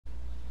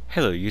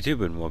Hello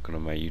YouTube and welcome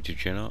to my YouTube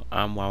channel.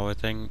 I'm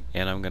WoWthing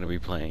and I'm gonna be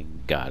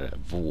playing God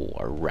of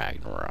War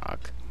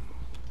Ragnarok.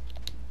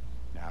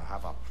 Now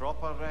have a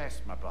proper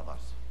rest, my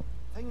brothers.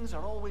 Things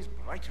are always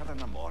brighter in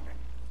the morning.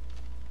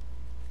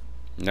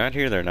 Not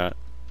here, they're not.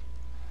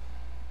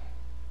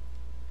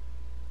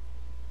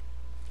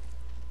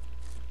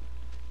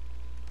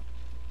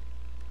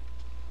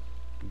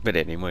 But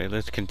anyway,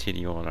 let's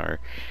continue on our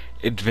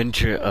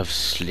adventure of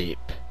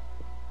sleep.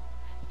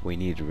 We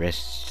need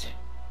rest.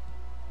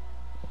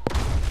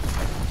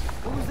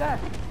 Who's that?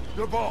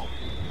 The ball.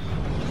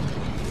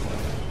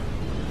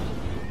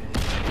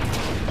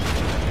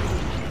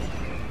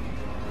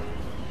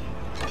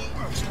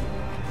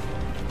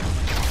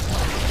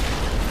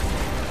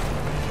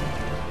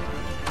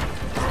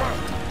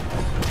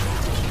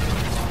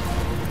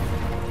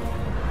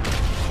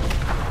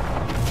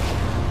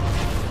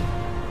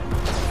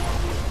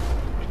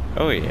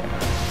 Oh yeah,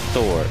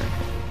 Thor.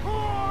 Who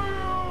are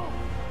you?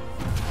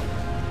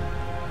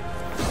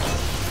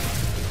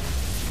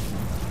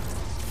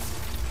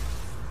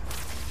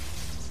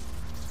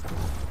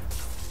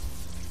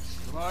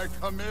 Can I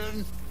come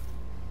in?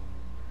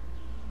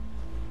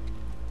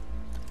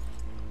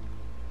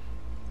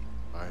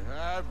 I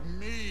have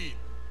need.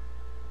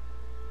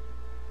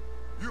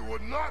 You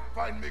would not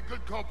find me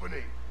good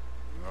company.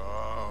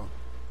 No.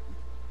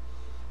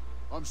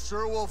 I'm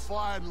sure we'll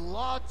find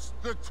lots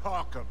to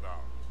talk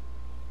about.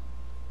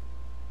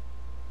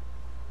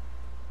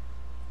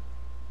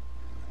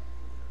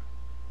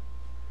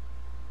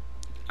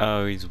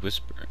 Oh, he's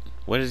whispering.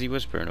 What is he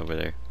whispering over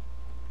there?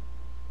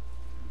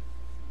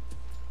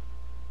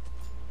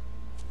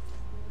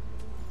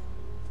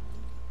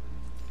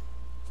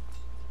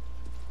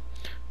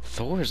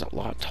 Thor is a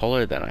lot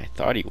taller than I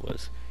thought he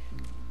was.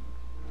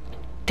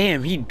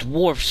 Damn, he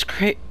dwarfs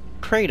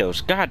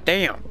Kratos. God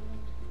damn.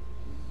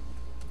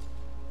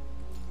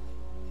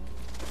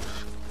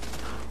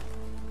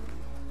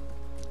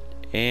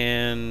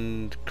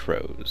 And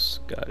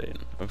crows got in.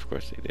 Of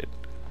course they did.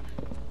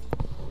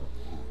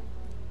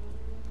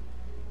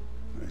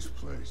 Nice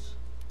place.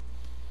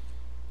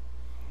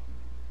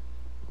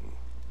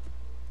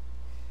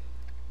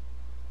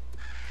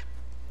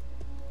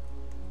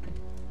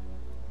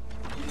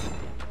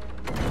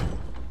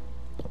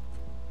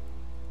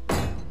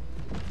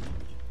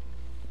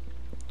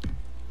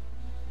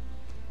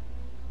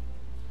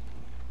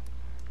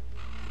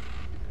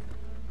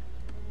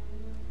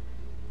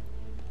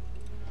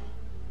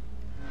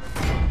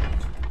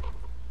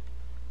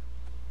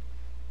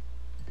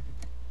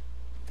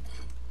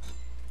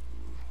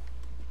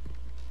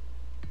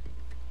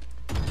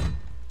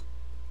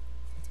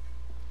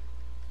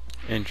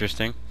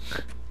 Interesting.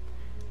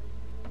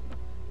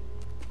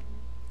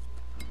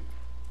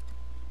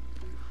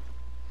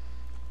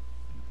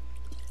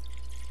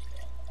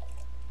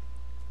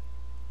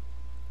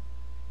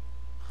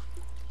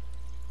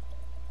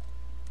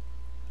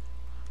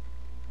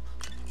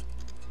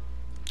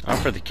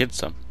 Offer the kids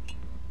some.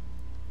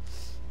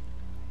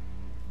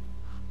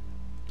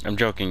 I'm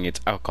joking,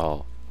 it's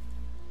alcohol.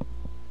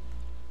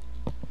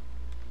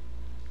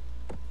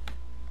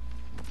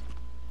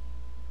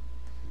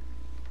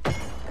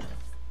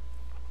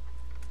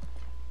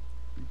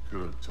 You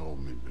could have told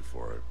me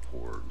before I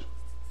poured.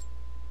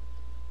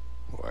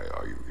 Why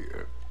are you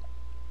here?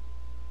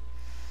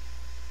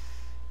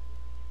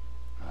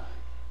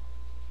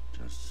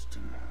 Just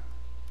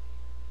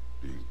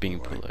Being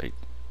polite.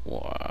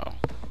 Wow.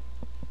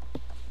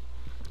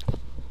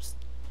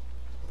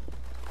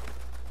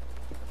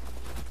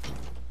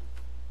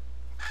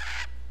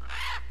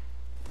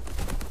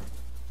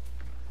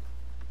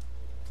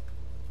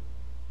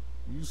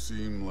 You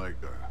seem like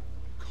a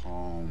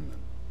calm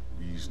and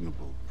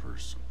reasonable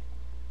person.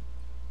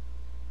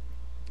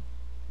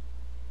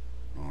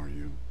 Are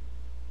you?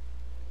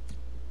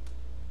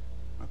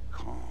 A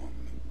calm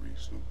and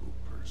reasonable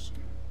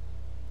person.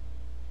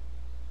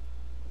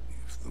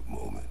 If the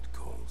moment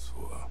calls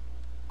for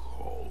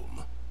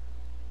calm.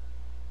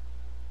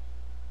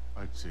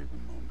 I'd say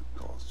the moment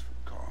calls for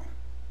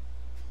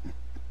calm.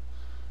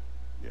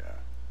 Yeah.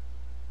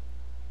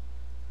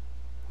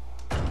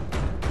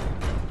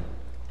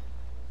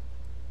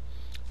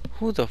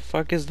 Who the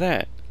fuck is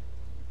that?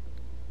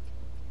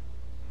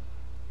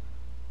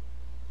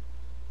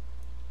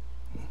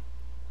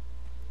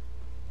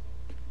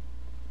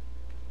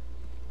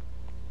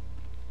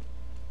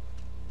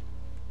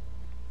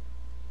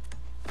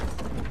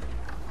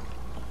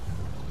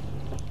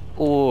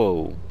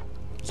 Whoa.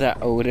 Is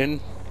that Odin?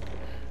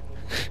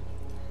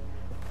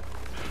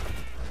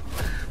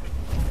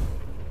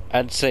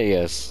 I'd say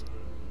yes.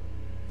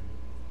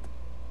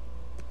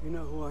 You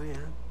know who I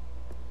am?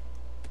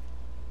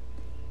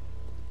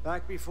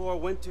 Back before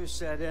winter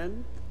set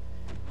in,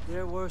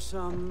 there were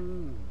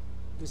some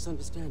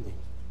misunderstandings.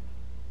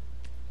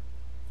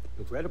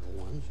 Regrettable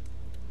ones.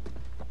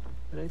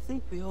 But I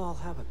think we all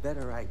have a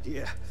better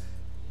idea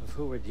of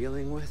who we're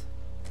dealing with.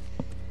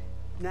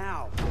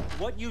 Now,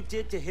 what you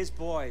did to his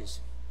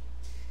boys.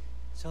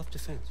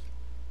 Self-defense.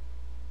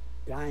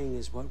 Dying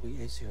is what we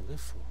Aesir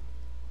live for.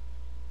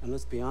 And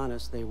let's be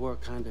honest, they were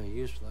kind of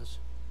useless.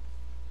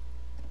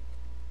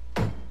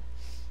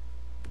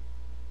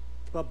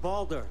 But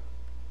Baldur,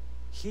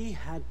 he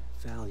had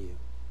value.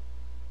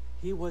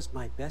 He was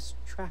my best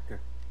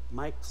tracker,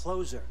 my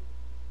closer.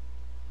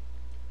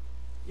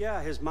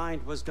 Yeah, his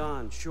mind was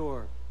gone,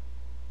 sure.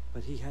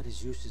 But he had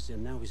his uses,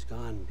 and now he's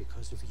gone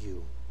because of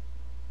you.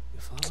 You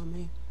follow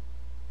me?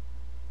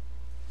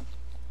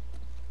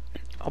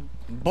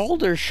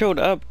 Baldur showed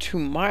up to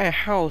my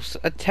house,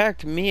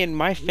 attacked me and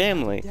my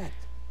family. Dead.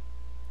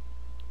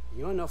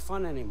 You're no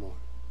fun anymore.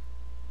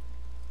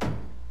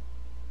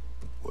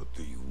 What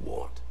do you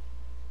want?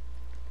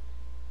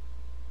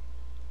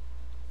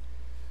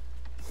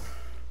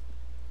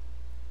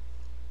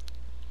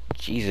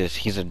 Jesus,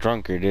 he's a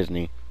drunkard, isn't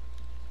he?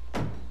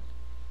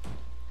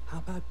 How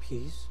about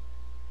peace?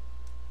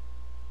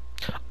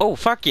 Oh,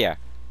 fuck yeah.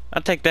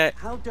 I'll take that.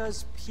 How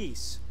does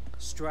peace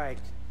strike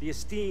the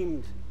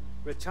esteemed,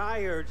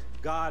 retired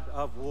god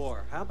of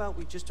war? How about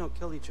we just don't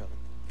kill each other?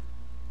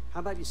 How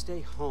about you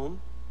stay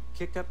home,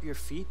 kick up your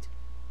feet,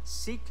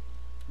 seek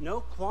no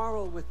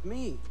quarrel with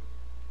me,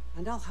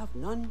 and I'll have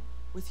none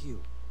with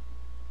you.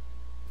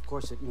 Of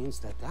course, it means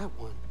that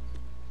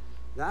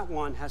that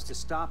one has to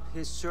stop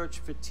his search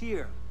for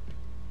Tyr.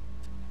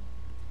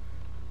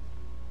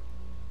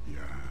 Yeah.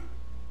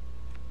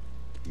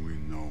 We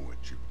know what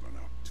you've been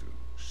up to.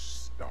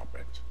 Stop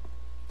it.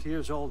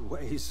 Tyr's old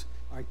ways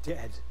are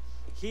dead.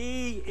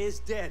 He is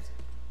dead.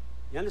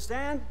 You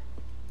understand?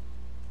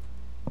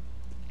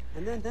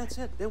 And then that's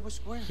it. Then we're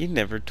square. He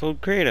never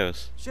told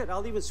Kratos. Shit,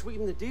 I'll even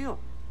sweeten the deal.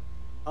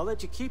 I'll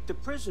let you keep the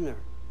prisoner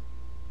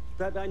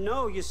that I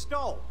know you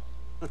stole.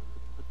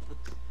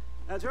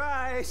 That's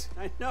right.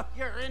 I know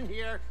you're in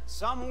here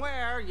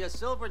somewhere, you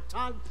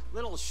silver-tongued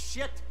little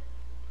shit.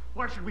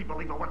 Why should we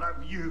believe a word out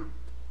of you?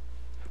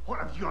 What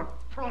have your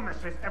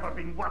promises ever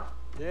been worth?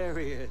 There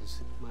he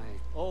is, my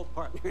old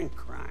partner in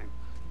crime.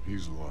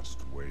 He's lost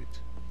weight.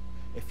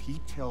 If he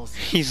tells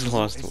you He's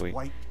lost is weight.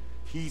 white,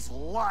 he's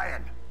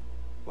lying.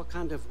 What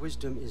kind of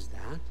wisdom is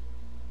that?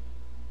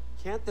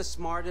 Can't the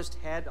smartest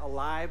head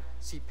alive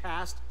see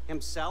past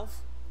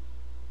himself?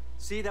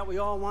 See that we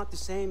all want the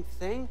same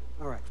thing?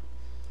 All right.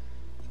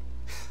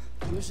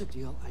 Here's a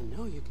deal I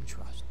know you can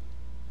trust.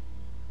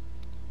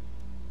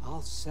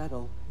 I'll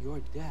settle your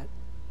debt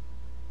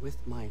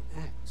with my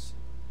ex.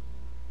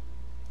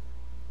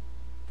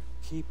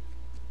 Keep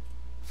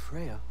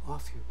Freya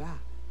off your back.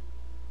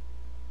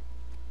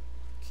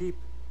 Keep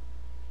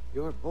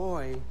your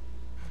boy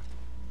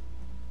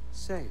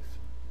safe.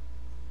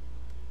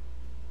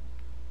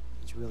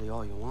 It's really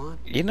all you want,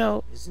 You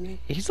know, isn't it?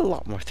 he's a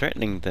lot more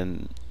threatening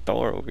than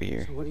Thor over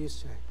here. So what do you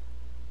say?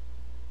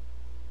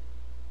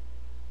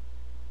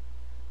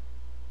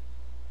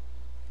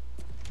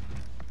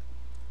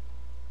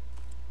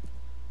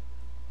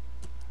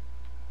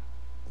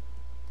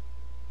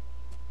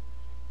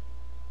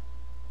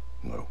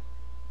 No.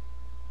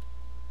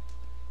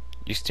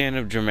 You stand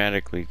up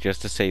dramatically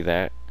just to say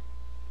that.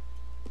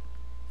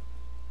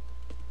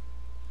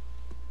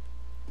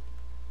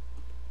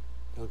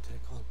 Don't take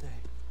all day.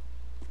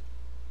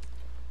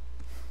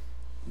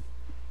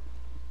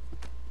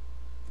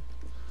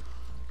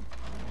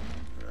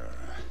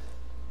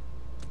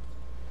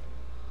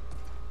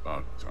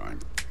 About time.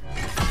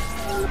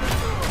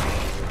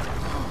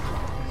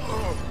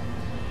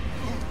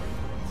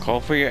 Call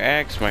for your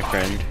axe, my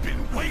friend. I've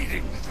been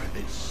waiting for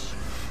this.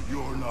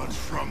 You're not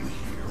from here.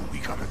 We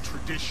got a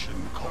tradition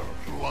called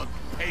blood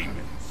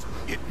payments.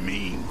 It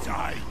means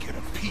I get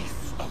a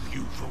piece of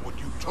you for what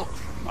you took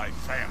from my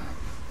family.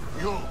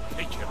 You'll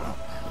pick it up.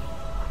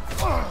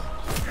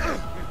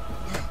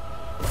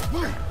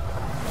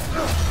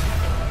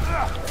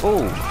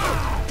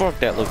 Oh, fuck,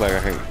 that looked like a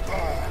hurt.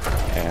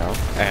 Ow,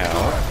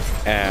 ow,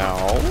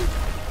 ow.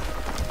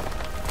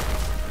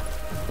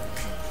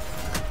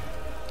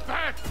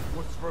 That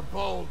was for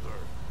Baldur.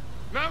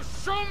 Now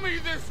show me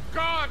this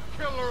god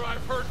killer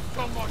I've heard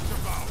so much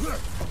about.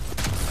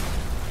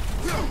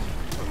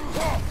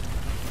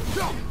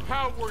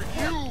 How were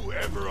you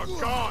ever a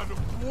god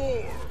of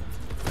war?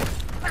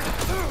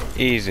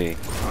 Easy.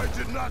 I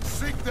did not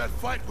seek that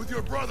fight with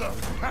your brother.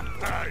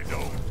 I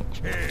don't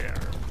care.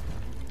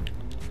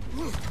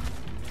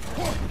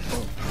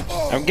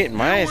 I'm getting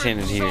my ass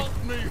handed here.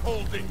 Insult me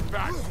holding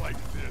back like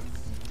this.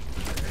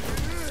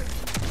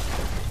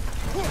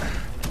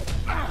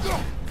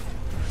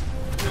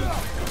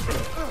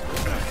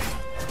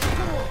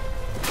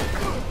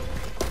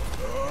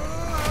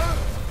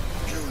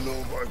 You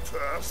know my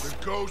past.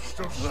 The ghost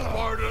of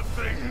Sparta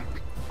thing.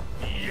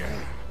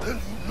 Yeah. Then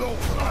you know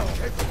what I'm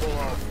capable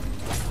of.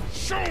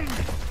 Show me.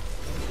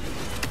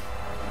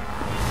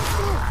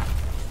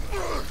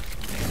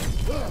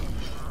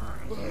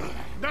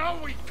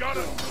 Now we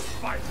gotta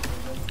fight.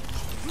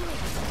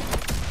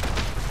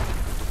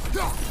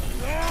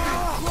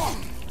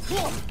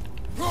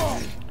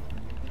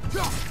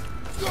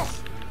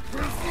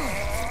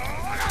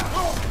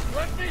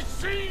 Let me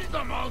see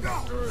the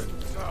monster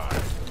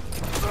inside.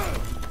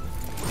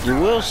 You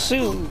will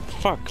soon.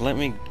 Fuck, let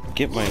me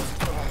get my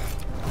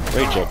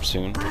rage up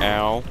soon.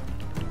 Ow.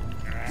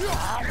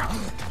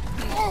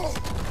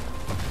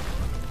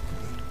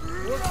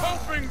 Was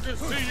hoping to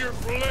see your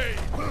blade.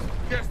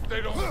 Guess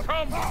they don't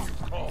come when you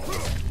call.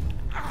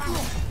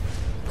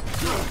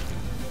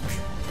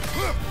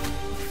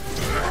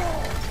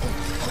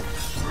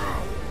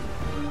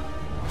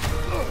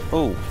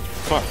 Oh,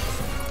 fuck.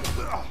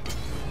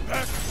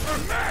 That's for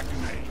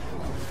Magnate.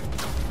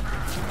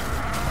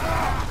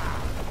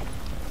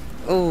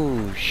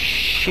 Oh,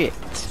 shit.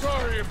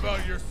 Sorry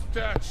about your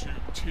statue,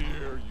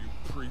 Tyr, you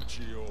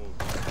preachy old.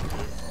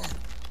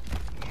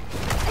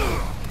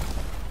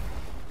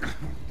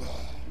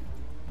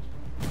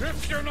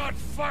 If you're not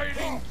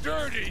fighting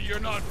dirty, you're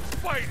not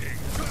fighting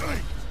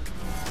right.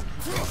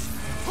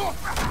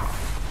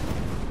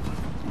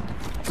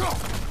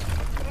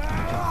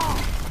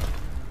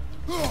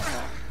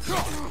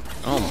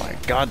 Oh my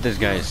god, this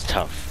guy is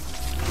tough.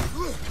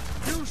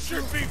 You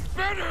should be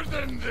better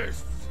than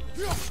this.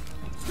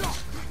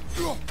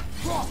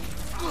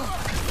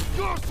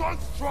 Your son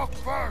struck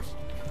first.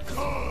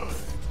 Good.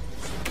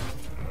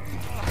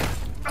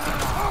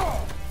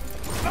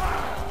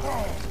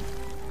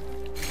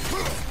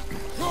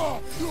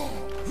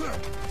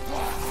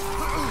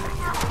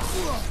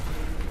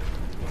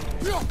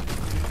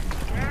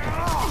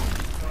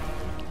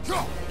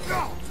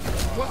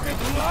 Was it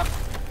luck?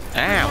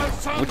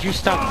 Ow! Would you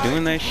stop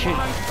doing that shit?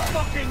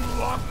 Fucking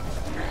luck.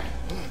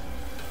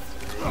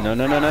 No,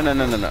 no, no, no, no,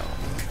 no, no, no.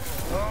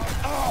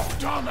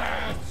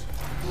 Dumbass!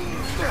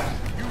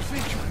 You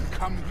think you can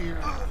come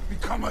here,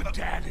 become a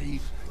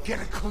daddy,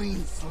 get a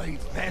clean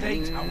slate? That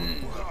ain't how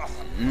it works.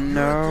 You're a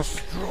No.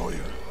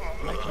 destroyer,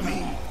 like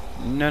me.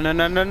 No, no,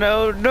 no, no,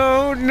 no,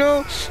 no,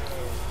 no.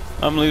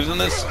 I'm losing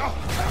this.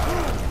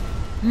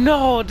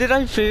 No, did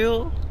I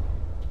fail?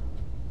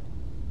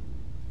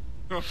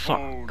 Fuck.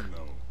 Oh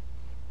no.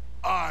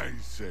 I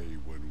say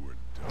when we're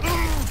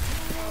done.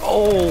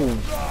 Oh.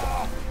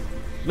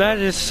 That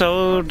is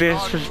so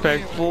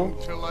disrespectful.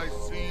 Until I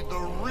see the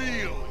real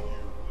you.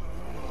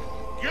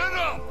 Get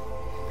up!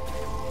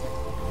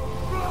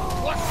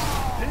 What's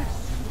this?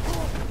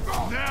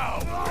 Now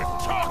we're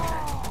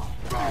talking!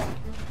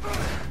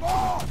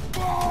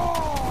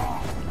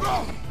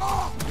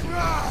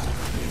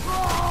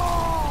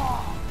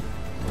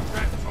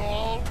 That's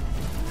all?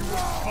 You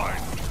were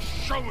finally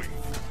showing.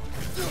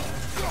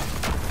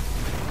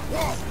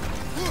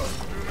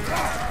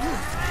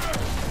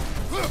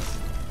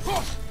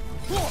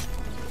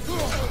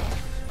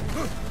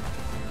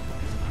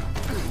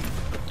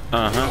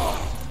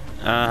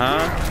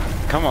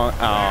 Come on.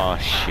 Oh,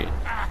 shit.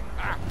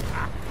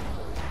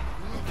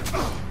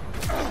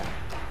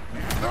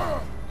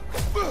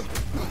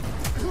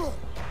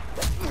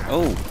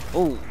 Oh,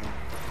 oh.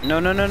 No,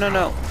 no, no, no,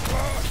 no.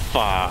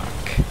 Fuck.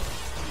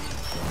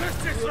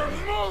 This is your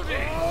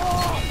movie!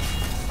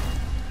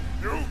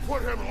 You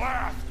put him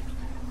last,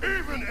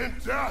 even in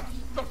death.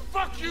 The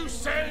fuck you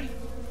say?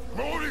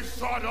 Moody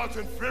sought us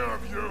in fear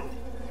of you.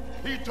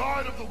 He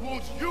died of the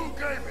wounds you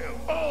gave him.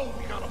 Oh,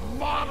 we got a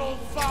model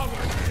father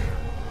here.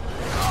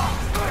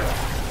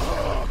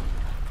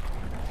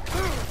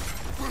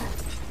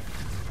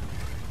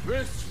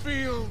 This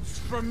feels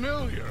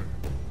familiar.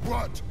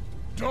 What?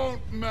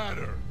 Don't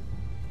matter.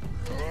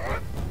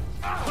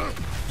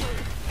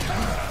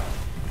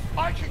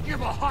 I can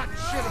give a hot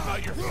shit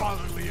about your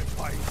fatherly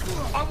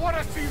advice. I want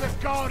to see the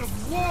god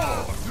of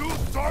war. You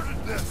started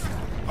this.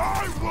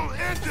 I will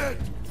end it.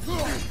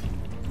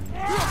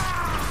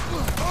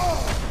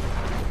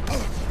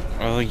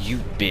 Oh, you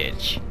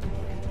bitch.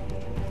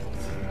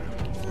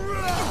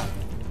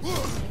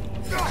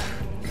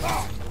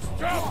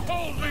 Stop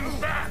holding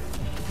back.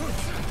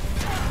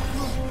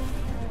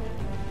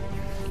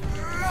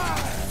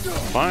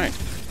 Fine.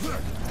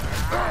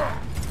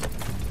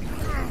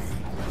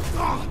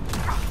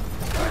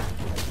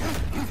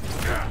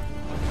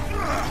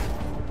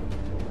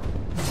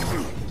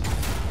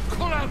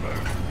 Clever.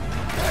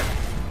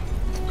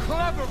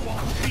 Clever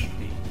won't beat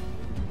me.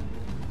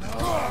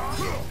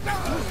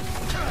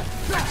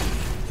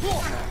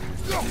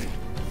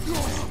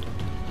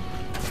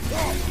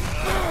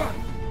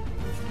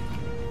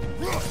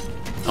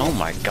 Oh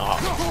my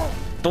god.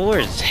 Thor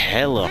is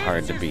hella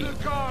hard to beat.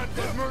 The god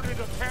that murdered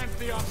a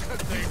pantheon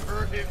because they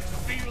hurt his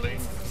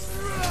feelings.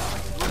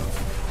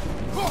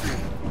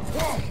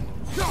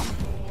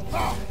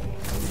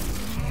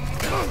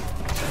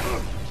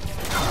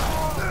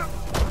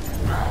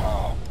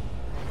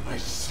 I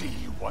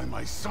see why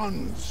my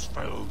sons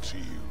fell to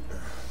you.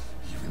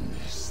 Even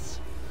this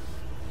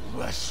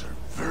lesser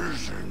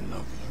version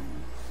of you.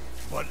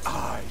 But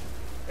I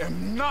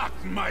am not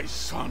my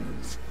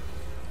sons.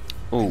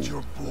 Oh. And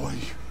your boy,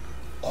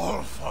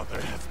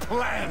 Allfather, has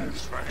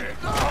plans for him.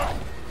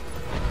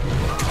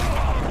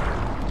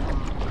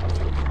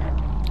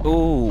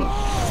 Oh,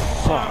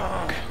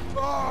 fuck.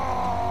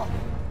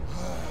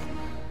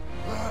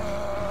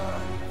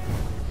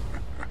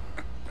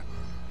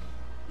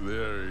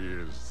 There he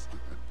is.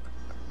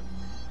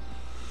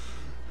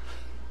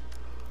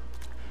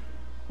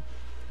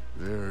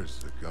 There's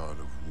the god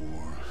of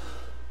war.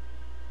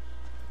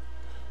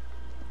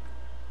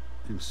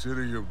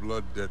 Consider your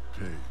blood debt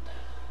paid.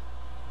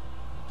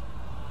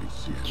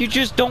 You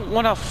just don't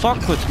want to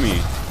fuck with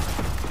me.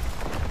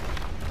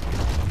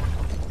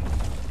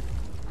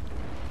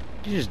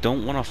 You just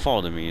don't want to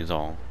fall to me is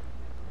all.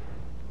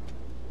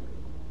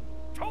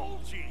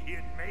 Told you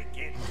he'd make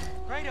it.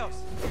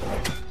 Kratos,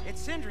 it's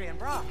Sindri and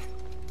Brock.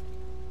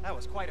 That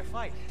was quite a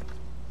fight.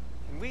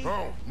 Can we?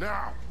 Oh,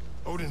 now!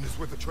 Odin is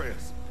with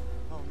Atreus.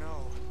 Oh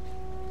no.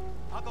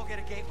 I'll go get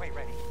a gateway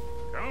ready.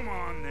 Come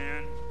on,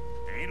 then.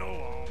 Ain't a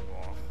long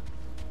walk.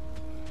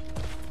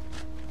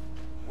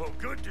 Well,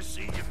 good to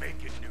see you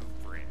making new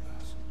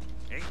friends.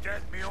 Ain't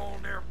that me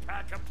old there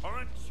pack a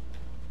punch?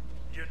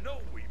 You know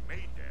we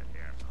made that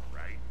hammer,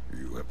 right?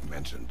 You have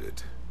mentioned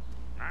it.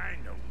 I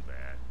know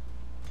that.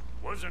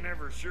 Wasn't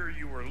ever sure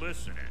you were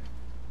listening.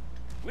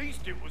 At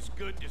least it was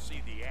good to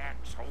see the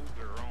axe hold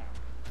their own.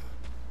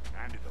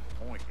 Kind of the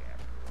point,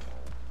 after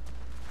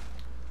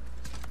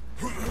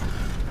all.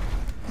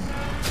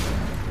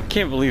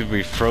 Can't believe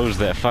we froze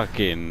that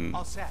fucking.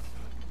 All set.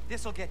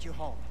 This'll get you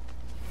home.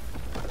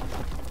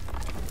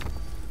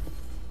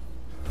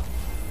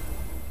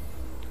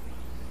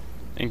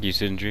 Thank you,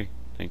 Sindri.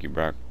 Thank you,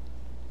 Brock.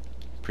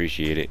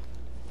 Appreciate it.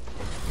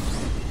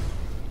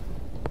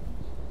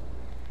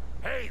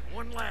 Hey,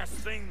 one last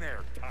thing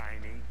there,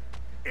 Tiny.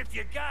 If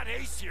you got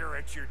Aesir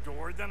at your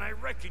door, then I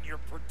reckon your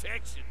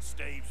protection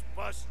stave's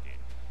busted.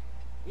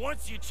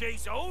 Once you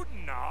chase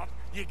Odin off,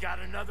 you got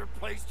another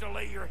place to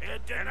lay your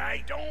head down. And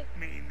I don't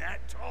mean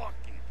that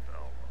talky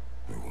fella.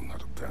 I will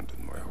not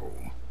abandon my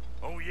home.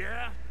 Oh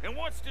yeah? And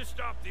what's to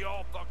stop the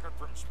all-fucker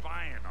from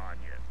spying on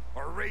you?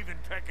 Or Raven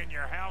pecking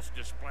your house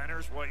to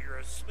splinters while you're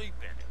asleep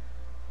in it?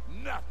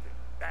 Nothing,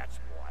 that's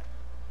what.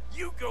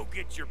 You go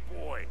get your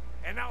boy,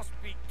 and I'll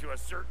speak to a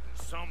certain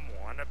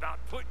someone about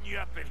putting you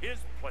up at his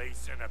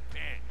place in a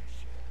pinch.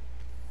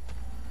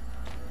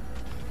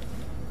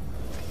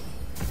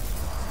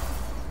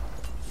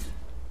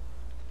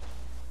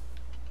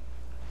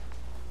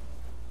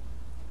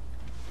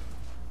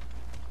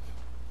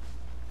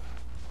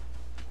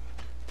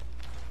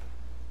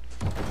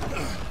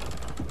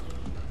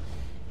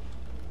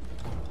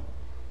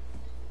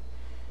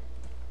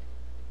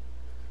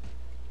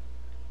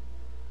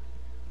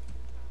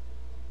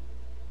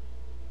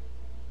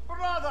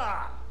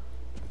 Brother!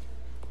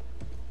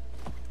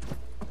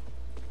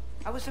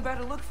 I was about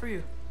to look for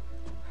you.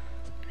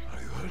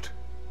 Are you hurt?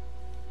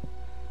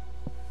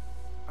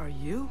 Are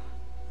you?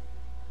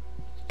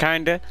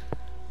 Kinda.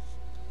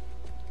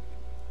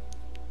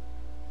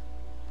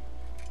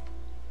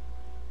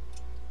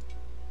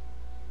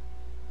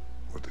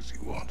 What does he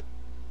want?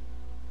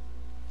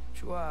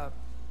 To,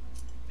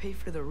 pay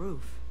for the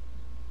roof.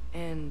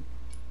 And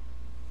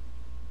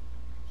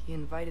he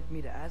invited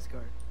me to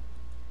Asgard.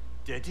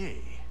 Did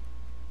he?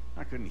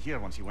 I couldn't hear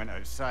once he went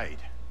outside.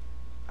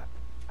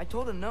 I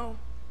told him no.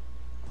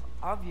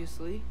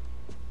 Obviously.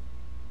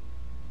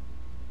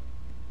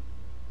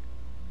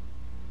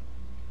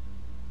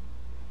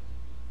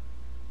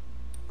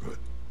 Good.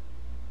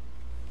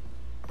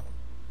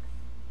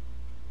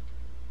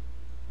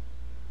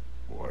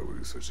 Why were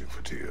you searching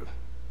for Tyr?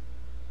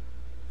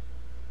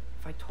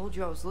 If I told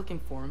you I was looking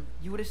for him,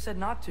 you would have said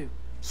not to.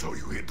 So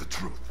you hid the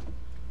truth.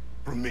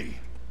 From me.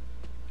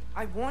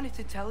 I wanted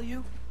to tell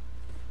you.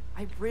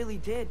 I really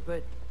did,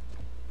 but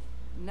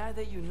now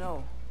that you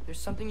know, there's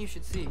something you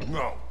should see.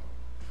 No.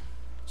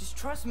 Just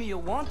trust me,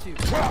 you'll want to.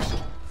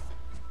 Trust!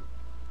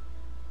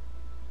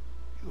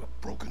 You have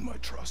broken my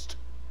trust.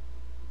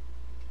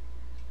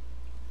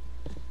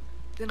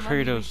 Then let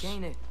me Kratos.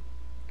 regain it.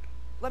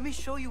 Let me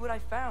show you what I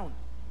found.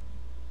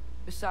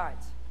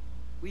 Besides,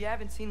 we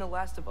haven't seen the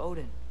last of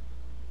Odin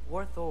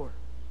or Thor.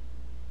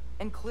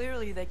 And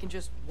clearly they can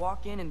just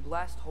walk in and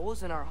blast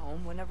holes in our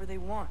home whenever they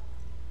want.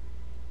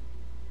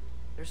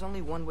 There's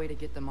only one way to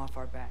get them off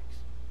our backs.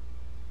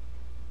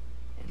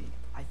 And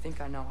I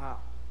think I know how.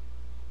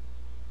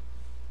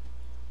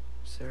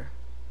 Sir.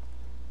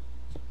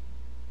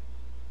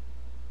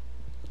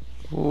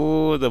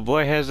 Ooh, the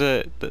boy has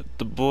a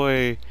the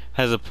boy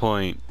has a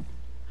point.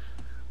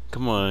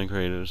 Come on,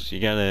 Kratos, you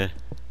gotta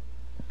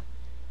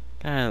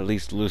at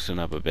least loosen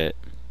up a bit.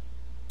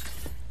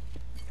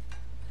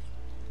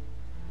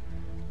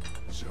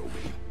 Show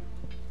me.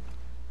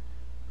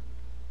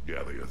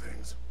 Gather your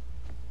things.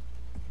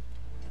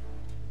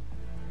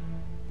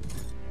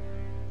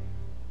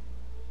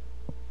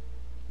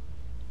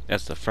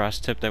 That's the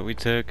frost tip that we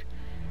took,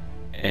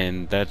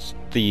 and that's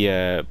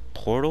the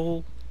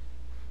portal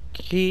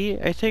key,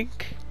 I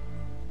think.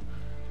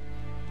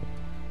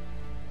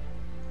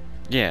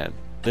 Yeah,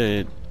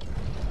 the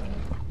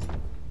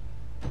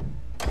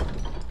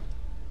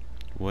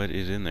what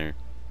is in there?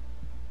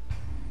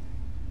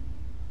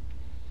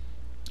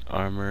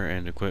 Armor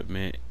and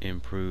equipment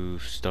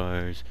improve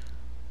stars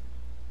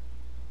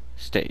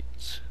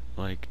states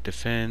like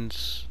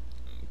defense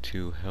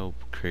to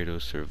help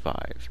Kratos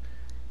survive,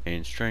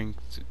 and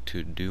strength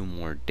to do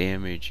more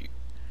damage.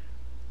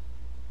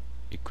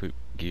 Equip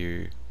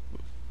gear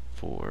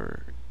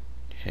for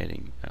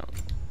heading out.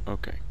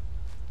 Okay.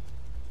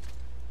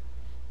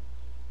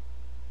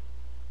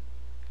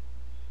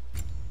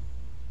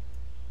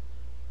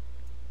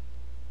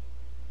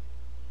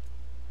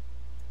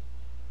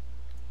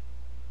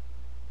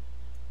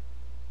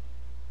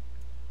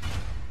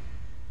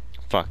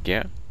 Fuck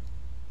yeah.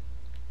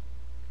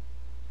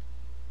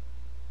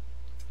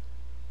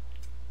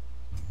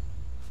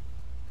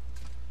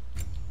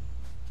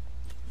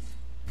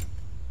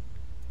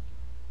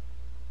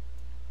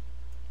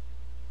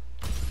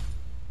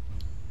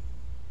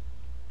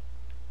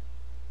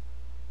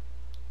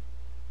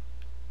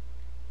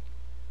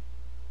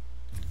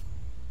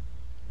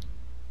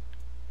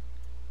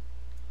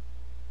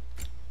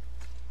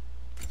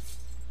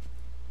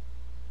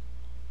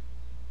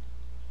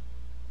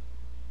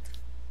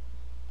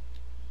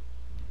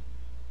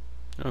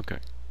 Okay.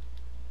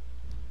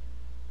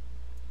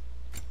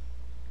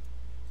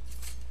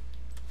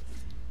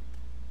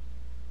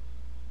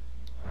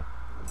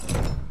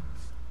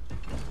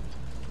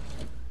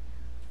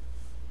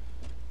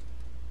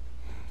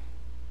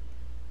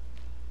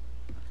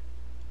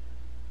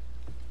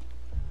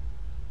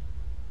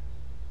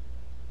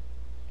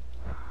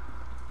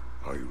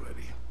 Are you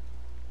ready?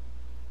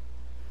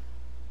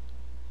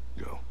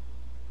 Go.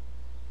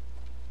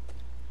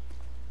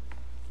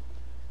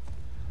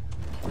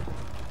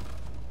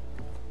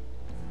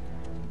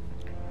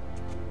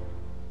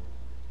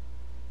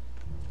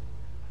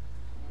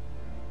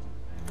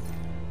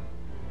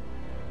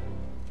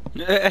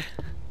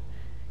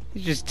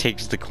 He just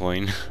takes the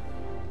coin.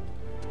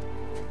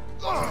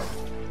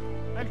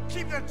 And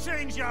keep the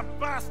change, you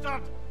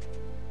bastard!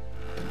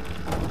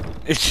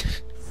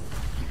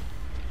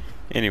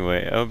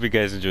 Anyway, I hope you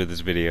guys enjoyed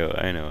this video.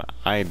 I know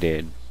I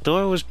did.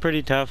 Thor was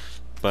pretty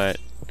tough, but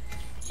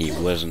he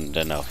wasn't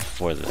enough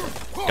for the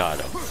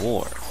God of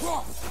War.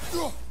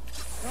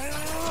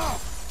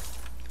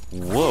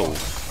 Whoa.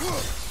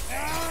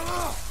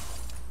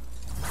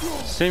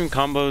 Same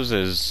combos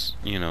as,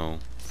 you know,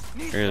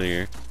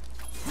 earlier.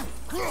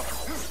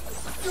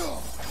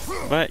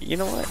 But, you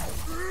know what?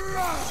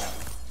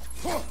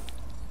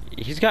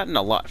 He's gotten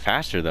a lot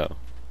faster, though.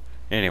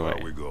 Anyway,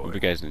 Where are we going? hope you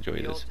guys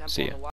enjoyed this. See ya.